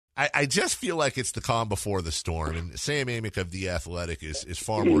I just feel like it's the calm before the storm. And Sam Amick of The Athletic is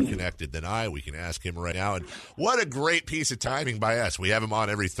far more connected than I. We can ask him right now. And what a great piece of timing by us. We have him on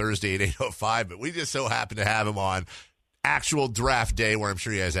every Thursday at 8:05, but we just so happen to have him on actual draft day where I'm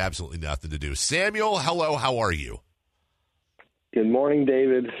sure he has absolutely nothing to do. Samuel, hello. How are you? Good morning,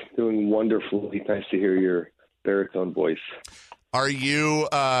 David. Doing wonderfully. Nice to hear your baritone voice. Are you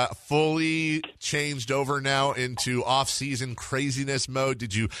fully changed over now into off-season craziness mode?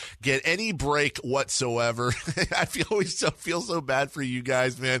 Did you get any break whatsoever? I always feel so bad for you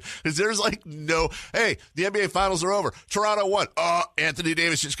guys, man, because there's like no, hey, the NBA Finals are over. Toronto won. Anthony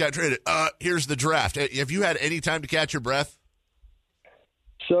Davis just got traded. Here's the draft. Have you had any time to catch your breath?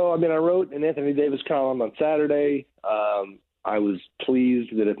 So, I wrote an Anthony Davis column on Saturday. I was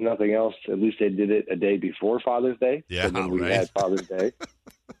pleased that if nothing else, at least they did it a day before Father's Day. Yeah, so then we right. had Father's Day.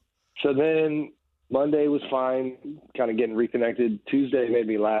 So then Monday was fine, kind of getting reconnected. Tuesday made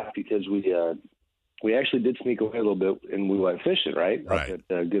me laugh because we actually did sneak away a little bit and we went fishing, right? Right. Up at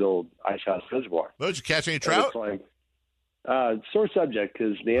the good old Ice House Reservoir. Well, did you catch any trout? Sore subject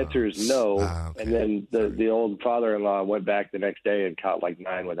because the answer is no. Okay. And then the old father-in-law went back the next day and caught like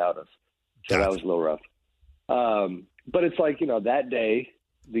 9 without us. So that was a little rough. But it's like, that day,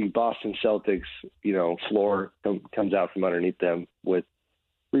 the Boston Celtics, floor comes out from underneath them with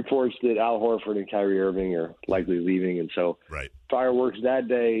reports that Al Horford and Kyrie Irving are likely leaving. And so right. Fireworks that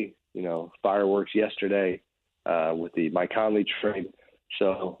day, fireworks yesterday with the Mike Conley trade.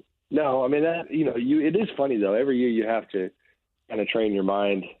 So, no, it is funny, though. Every year you have to kind of train your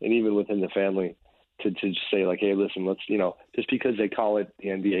mind, and even within the family, to just say like, hey, listen, let's, just because they call it the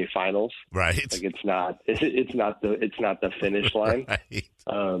NBA Finals, right? Like it's not the finish line. Right.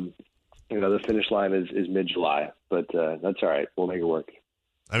 The finish line is mid-July, but that's all right. We'll make it work.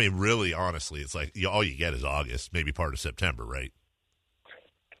 Really, honestly, it's like all you get is August, maybe part of September, right?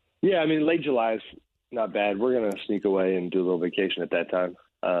 Yeah, late July is not bad. We're gonna sneak away and do a little vacation at that time.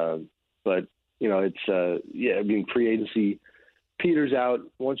 But it's free agency peters out.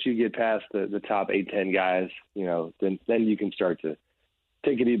 Once you get past the top 8-10 guys, then you can start to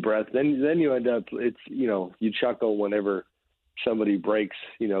take a deep breath. Then you end up, you chuckle whenever somebody breaks,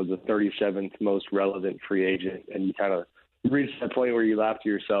 the 37th most relevant free agent, and you kind of reach that point where you laugh to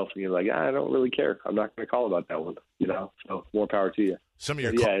yourself and you're like, I don't really care. I'm not going to call about that one, so more power to you. Some of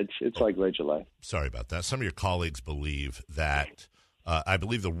your it's like late July. Sorry about that. Some of your colleagues believe that, I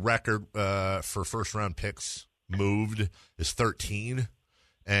believe the record for first round picks moved is 13,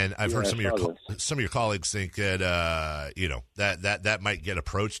 and I've heard some of your colleagues think that that might get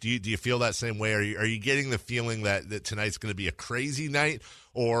approached. Do you feel that same way? Are you getting the feeling that tonight's going to be a crazy night,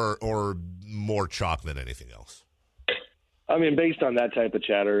 or more chalk than anything else? Based on that type of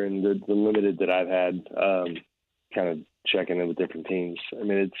chatter and the limited that I've had, kind of checking in with different teams.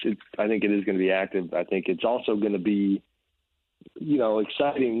 I think it is going to be active. I think it's also going to be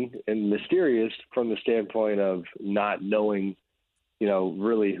exciting and mysterious from the standpoint of not knowing,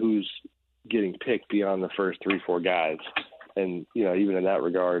 really who's getting picked beyond the first 3-4 guys. And, even in that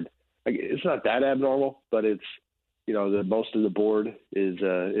regard, it's not that abnormal, but it's, the most of the board is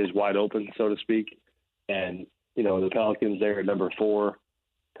wide open, so to speak. And, the Pelicans there at number 4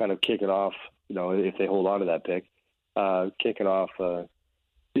 kind of kicking off, if they hold on to that pick, kicking off,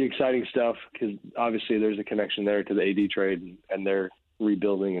 the exciting stuff, because obviously there's a connection there to the AD trade and their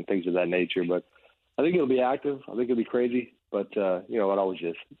rebuilding and things of that nature. But I think it'll be active. I think it'll be crazy, but it always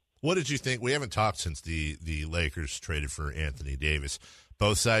is. What did you think? We haven't talked since the Lakers traded for Anthony Davis.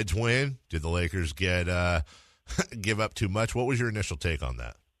 Both sides win. Did the Lakers get give up too much? What was your initial take on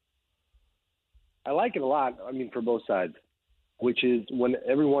that? I like it a lot. For both sides, which is when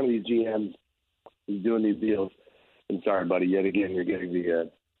every one of these GMs is doing these deals. And sorry, buddy, yet again, you're getting the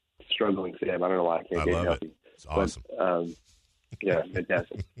struggling Sam. I don't know why I can't get healthy. It's awesome. But, yeah,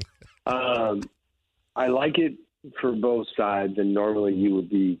 fantastic. I like it for both sides, and normally you would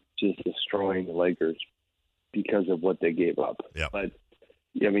be just destroying the Lakers because of what they gave up. Yep. But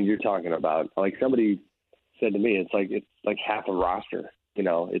you're talking about, like somebody said to me, it's like half a roster.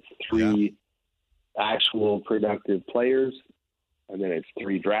 It's 3 actual productive players, and then it's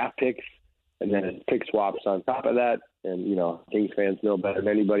 3 draft picks. And then it's pick swaps on top of that. And, Kings fans know better than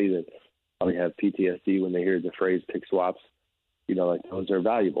anybody that probably have PTSD when they hear the phrase pick swaps. Those are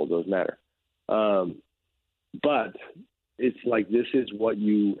valuable. Those matter. But it's like this is what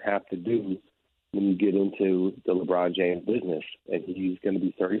you have to do when you get into the LeBron James business. And he's going to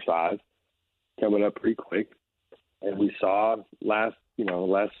be 35, coming up pretty quick. And we saw last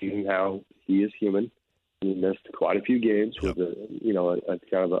season how he is human. He missed quite a few games with a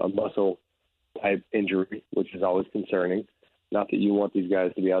kind of a muscle type injury, which is always concerning. Not that you want these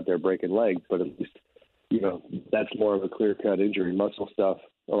guys to be out there breaking legs, but at least, that's more of a clear-cut injury. Muscle stuff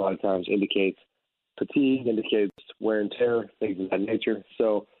a lot of times indicates fatigue, indicates wear and tear, things of that nature.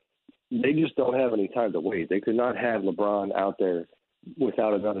 So they just don't have any time to wait. They could not have LeBron out there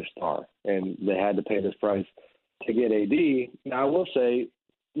without another star, and they had to pay this price to get AD. Now, I will say,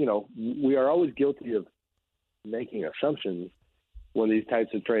 we are always guilty of making assumptions when these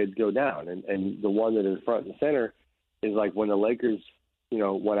types of trades go down. And the one that is front and center is like when the Lakers,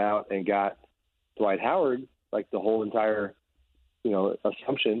 went out and got Dwight Howard, like the whole entire,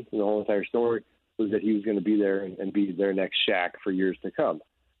 assumption, the whole entire story was that he was going to be there and be their next Shaq for years to come.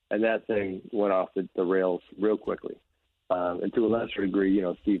 And that thing went off the rails real quickly. And to a lesser degree,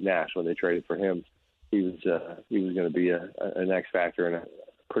 Steve Nash, when they traded for him, he was going to be an X factor and a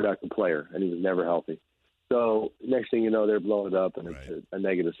productive player, and he was never healthy. So next thing you know, they're blowing it up, and it's a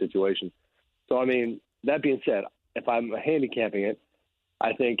negative situation. So, I mean, that being said, if I'm handicapping it,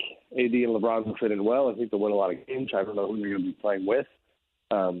 I think AD and LeBron will fit in well. I think they'll win a lot of games. I don't know who they're going to be playing with.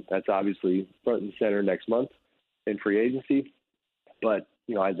 That's obviously front and center next month in free agency. But,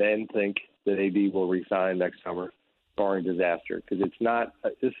 I then think that AD will re-sign next summer, barring disaster, because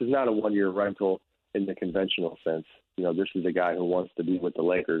this is not a one-year rental in the conventional sense. This is a guy who wants to be with the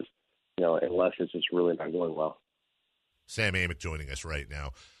Lakers, unless it's just really not going well. Sam Amick joining us right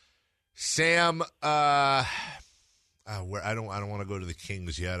now. Sam, I don't want to go to the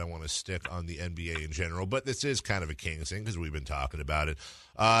Kings yet. I want to stick on the NBA in general, but this is kind of a Kings thing because we've been talking about it.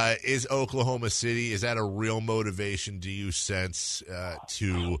 Is Oklahoma City, is that a real motivation, do you sense,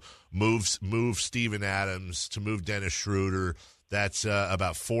 to move Steven Adams, to move Dennis Schroeder? That's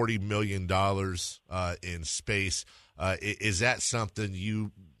about $40 million in space. Is that something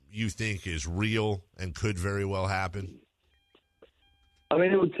you think is real and could very well happen? I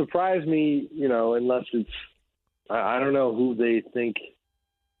mean, it would surprise me, unless it's – I don't know who they think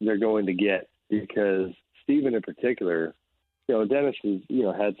they're going to get, because Steven in particular, Dennis has,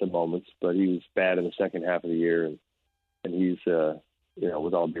 had some moments, but he was bad in the second half of the year, and he's,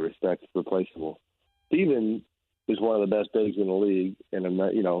 with all due respect, replaceable. Steven is one of the best bigs in the league and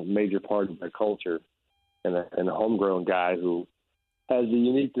a major part of their culture, and a homegrown guy who has the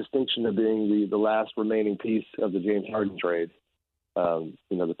unique distinction of being the last remaining piece of the James Harden trade.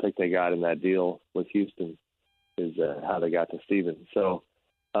 The pick they got in that deal with Houston is how they got to Steven. So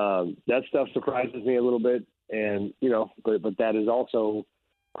that stuff surprises me a little bit, and but that is also,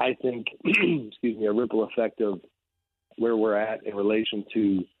 I think, a ripple effect of where we're at in relation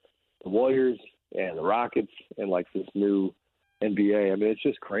to the Warriors and the Rockets and like this new NBA. I mean, it's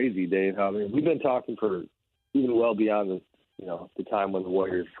just crazy, Dave. I mean, we've been talking for even well beyond the time when the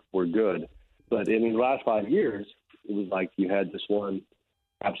Warriors were good. But in the last 5 years, it was like you had this one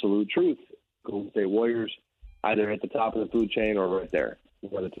absolute truth. Golden State Warriors, either at the top of the food chain or right there,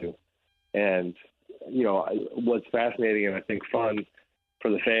 one of the two. And, what's fascinating and I think fun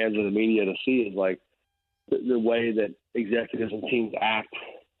for the fans or the media to see is like the way that executives and teams act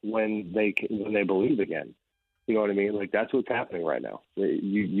when they believe again. You know what I mean? Like, that's what's happening right now.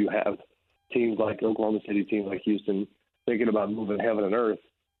 You have teams like Oklahoma City, teams like Houston, thinking about moving heaven and earth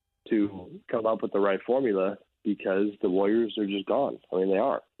to come up with the right formula because the Warriors are just gone. I mean, they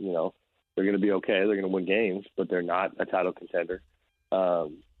are. They're going to be okay. They're going to win games, but they're not a title contender. Or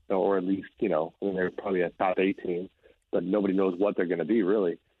at least, they're probably a top 8 team, but nobody knows what they're going to be,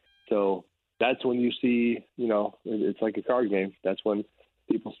 really. So that's when you see, it's like a card game. That's when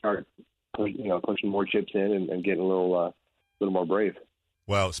people start, pushing more chips in and getting a little more brave.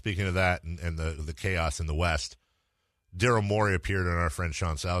 Well, speaking of that and the chaos in the West, Daryl Morey appeared on our friend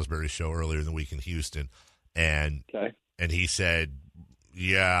Sean Salisbury's show earlier in the week in Houston, and he said,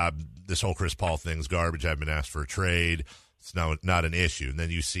 yeah, this whole Chris Paul thing's garbage. I've been asked for a trade. It's not an issue. And then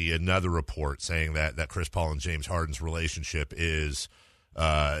you see another report saying that Chris Paul and James Harden's relationship is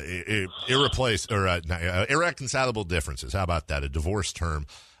irreconcilable differences. How about that? A divorce term.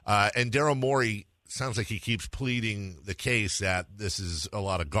 And Daryl Morey sounds like he keeps pleading the case that this is a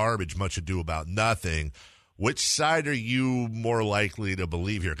lot of garbage, much ado about nothing. Which side are you more likely to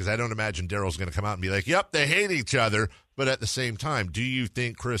believe here? Because I don't imagine Daryl's going to come out and be like, yep, they hate each other. But at the same time, do you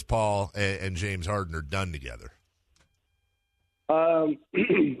think Chris Paul and James Harden are done together? No,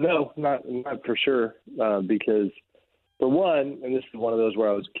 not for sure. Because for one, and this is one of those where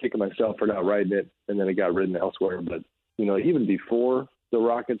I was kicking myself for not writing it, and then it got written elsewhere. But, even before the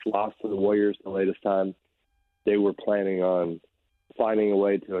Rockets lost to the Warriors the latest time, they were planning on finding a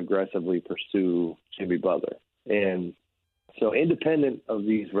way to aggressively pursue Jimmy Butler. And so independent of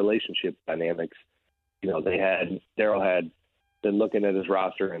these relationship dynamics, Daryl had been looking at his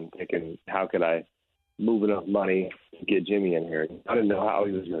roster and thinking, how could I move enough money to get Jimmy in here. I didn't know how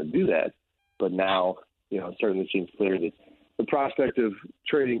he was going to do that, but now, it certainly seems clear that the prospect of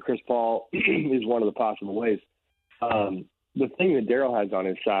trading Chris Paul is one of the possible ways. The thing that Daryl has on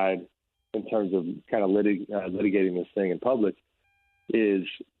his side in terms of kind of litigating this thing in public is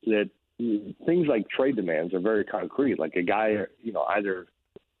that things like trade demands are very concrete. Like a guy, either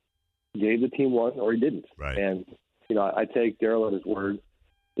gave the team one or he didn't. Right. And, I take Daryl at his word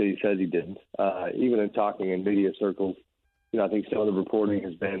that he says he didn't. Even in talking in media circles, I think some of the reporting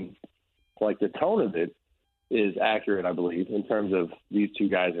has been like the tone of it is accurate, I believe, in terms of these two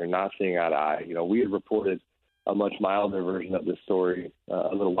guys are not seeing eye to eye. We had reported a much milder version of this story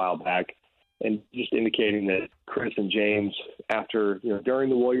a little while back, and just indicating that Chris and James, after, during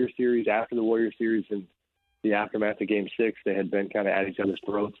the Warriors series, after the Warriors series, and the aftermath of Game 6, they had been kind of at each other's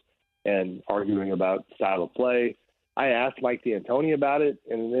throats and arguing about style of play. I asked Mike D'Antoni about it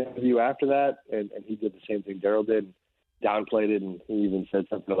in an interview after that, and he did the same thing Daryl did, downplayed it, and he even said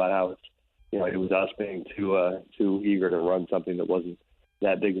something about how it was us being too eager to run something that wasn't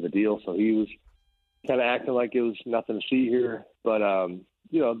that big of a deal. So he was kind of acting like it was nothing to see here. But,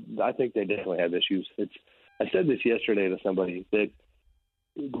 I think they definitely have issues. I said this yesterday to somebody that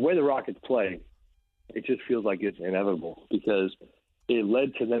the way the Rockets play, it just feels like it's inevitable because it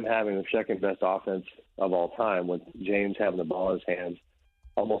led to them having the second best offense of all time with James having the ball in his hands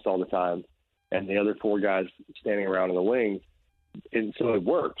almost all the time and the other four guys standing around in the wing. And so it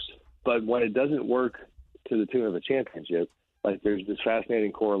works. But when it doesn't work to the tune of a championship, like there's this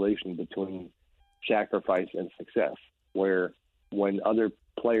fascinating correlation between sacrifice and success, where when other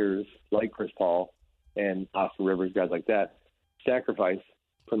players like Chris Paul and Austin Rivers, guys like that, sacrifice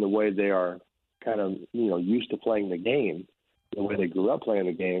from the way they are kind of, used to playing the game, the way they grew up playing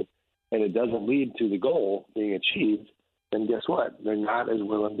the game, and it doesn't lead to the goal being achieved, then guess what? They're not as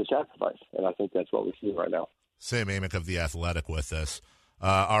willing to sacrifice. And I think that's what we're seeing right now. Sam Amick of The Athletic with us.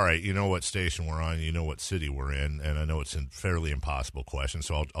 All right, you know what station we're on, you know what city we're in, and I know it's a fairly impossible question,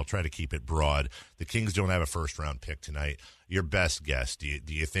 so I'll try to keep it broad. The Kings don't have a first-round pick tonight. Your best guess, do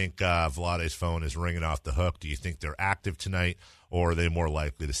you think Vlade's phone is ringing off the hook? Do you think they're active tonight, or are they more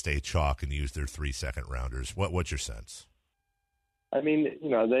likely to stay chalk and use their 3 second-rounders? What's your sense? I mean,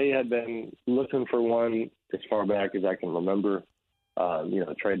 they had been looking for one as far back as I can remember,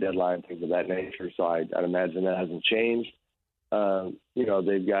 trade deadline, things of that nature, so I'd imagine that hasn't changed.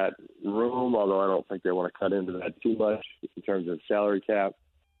 They've got room, although I don't think they want to cut into that too much in terms of salary cap.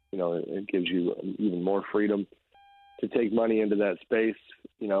 It gives you even more freedom to take money into that space.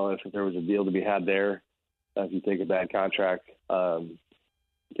 If there was a deal to be had there, if you take a bad contract,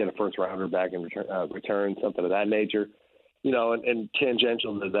 get a first rounder back in return, something of that nature. And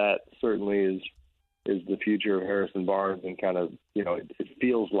tangential to that certainly is the future of Harrison Barnes, and kind of, it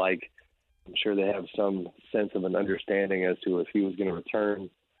feels like I'm sure they have some sense of an understanding as to if he was going to return,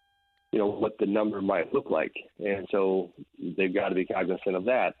 what the number might look like. And so they've got to be cognizant of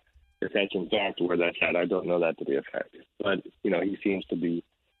that. If that's in fact where that's at, I don't know that to be a fact. But, he seems to be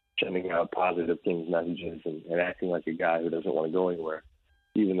sending out positive Kings messages and acting like a guy who doesn't want to go anywhere,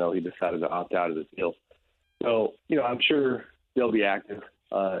 even though he decided to opt out of this deal. So, I'm sure they'll be active,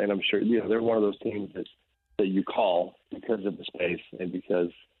 and I'm sure, they're one of those teams that you call because of the space and because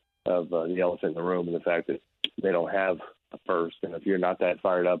of the elephant in the room and the fact that they don't have a first. And if you're not that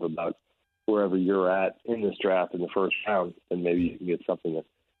fired up about wherever you're at in this draft in the first round, then maybe you can get something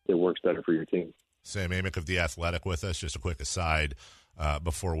that works better for your team. Sam Amick of The Athletic with us. Just a quick aside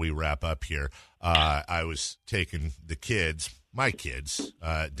before we wrap up here. I was taking my kids,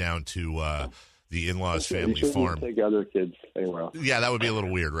 down to the in-laws family farm. Take other kids anywhere else. Yeah, that would be a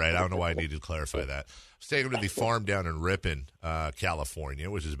little weird, right? I don't know why I needed to clarify that. I was taking them to the farm down in Ripon, California,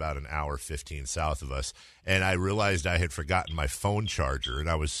 which is about an hour 15 south of us, and I realized I had forgotten my phone charger, and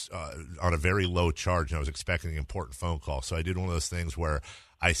I was on a very low charge, and I was expecting an important phone call. So I did one of those things where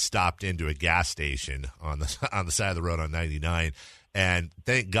I stopped into a gas station on the side of the road on 99, and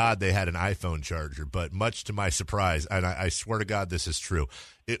thank God they had an iPhone charger. But much to my surprise, and I swear to God this is true,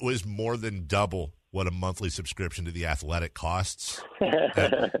 it was more than double what a monthly subscription to The Athletic costs.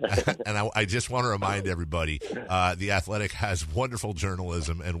 And I just want to remind everybody, The Athletic has wonderful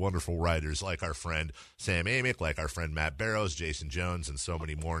journalism and wonderful writers like our friend Sam Amick, like our friend Matt Barrows, Jason Jones, and so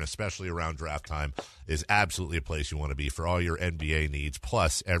many more, and especially around draft time is absolutely a place you want to be for all your NBA needs,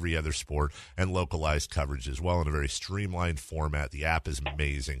 plus every other sport and localized coverage as well in a very streamlined format. The app is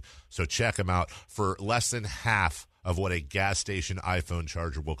amazing. So check them out. For less than half of what a gas station iPhone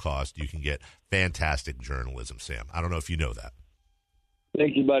charger will cost, you can get fantastic journalism, Sam. I don't know if you know that.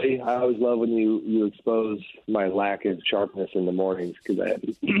 Thank you, buddy. I always love when you expose my lack of sharpness in the mornings because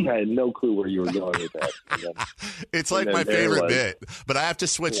I had no clue where you were going with that. It's like my favorite bit, but I have to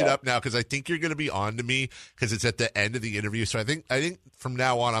switch it up now because I think you're going to be on to me because it's at the end of the interview. So I think from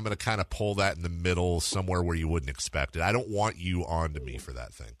now on I'm going to kind of pull that in the middle somewhere where you wouldn't expect it. I don't want you on to me for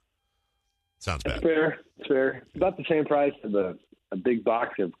that thing. Sounds bad. It's fair. It's about the same price as a big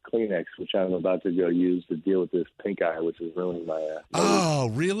box of Kleenex, which I'm about to go use to deal with this pink eye, which is ruining my. Oh,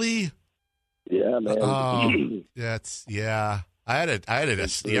 really? Yeah, man. I had a.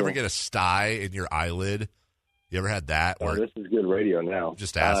 You ever get a sty in your eyelid? You ever had that? Oh, this is good radio now.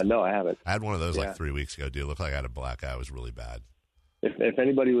 Just ask. No, I haven't. I had one of those like 3 weeks ago, dude. It looked like I had a black eye. It was really bad. If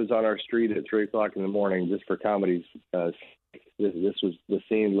anybody was on our street at 3:00 in the morning, just for comedy's, this was the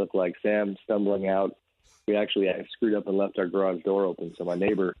scene. Looked like Sam stumbling out. I screwed up and left our garage door open, so my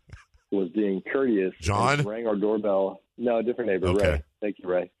neighbor was being courteous. John? Rang our doorbell. No, a different neighbor, okay. Ray. Thank you,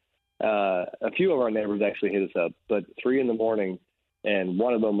 Ray. A few of our neighbors actually hit us up, but 3 a.m, and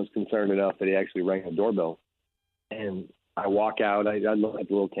one of them was concerned enough that he actually rang the doorbell. And I walk out. I looked at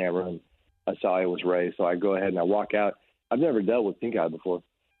the little camera, and I saw it was Ray, so I go ahead and I walk out. I've never dealt with pink eye before,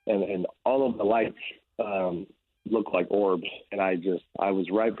 and all of the lights look like orbs, and I was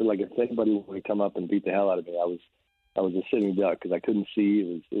right for, like, if anybody would come up and beat the hell out of me, I was a sitting duck because I couldn't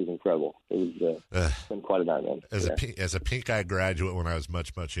see. It was incredible. It was been quite a night, man. As a pink eye graduate when I was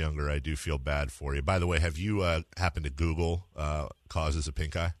much, much younger, I do feel bad for you. By the way, have you happened to Google causes of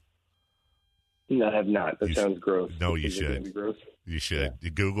pink eye? No, I have not. That sounds gross. No, you should. Gross? You should. Yeah.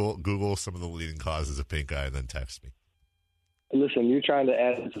 Google some of the leading causes of pink eye and then text me. Listen, you're trying to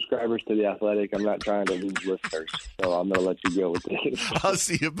add subscribers to The Athletic. I'm not trying to lose listeners, so I'm going to let you go with this. I'll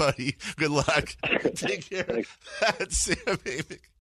see you, buddy. Good luck. Take care. That's Sam Amick.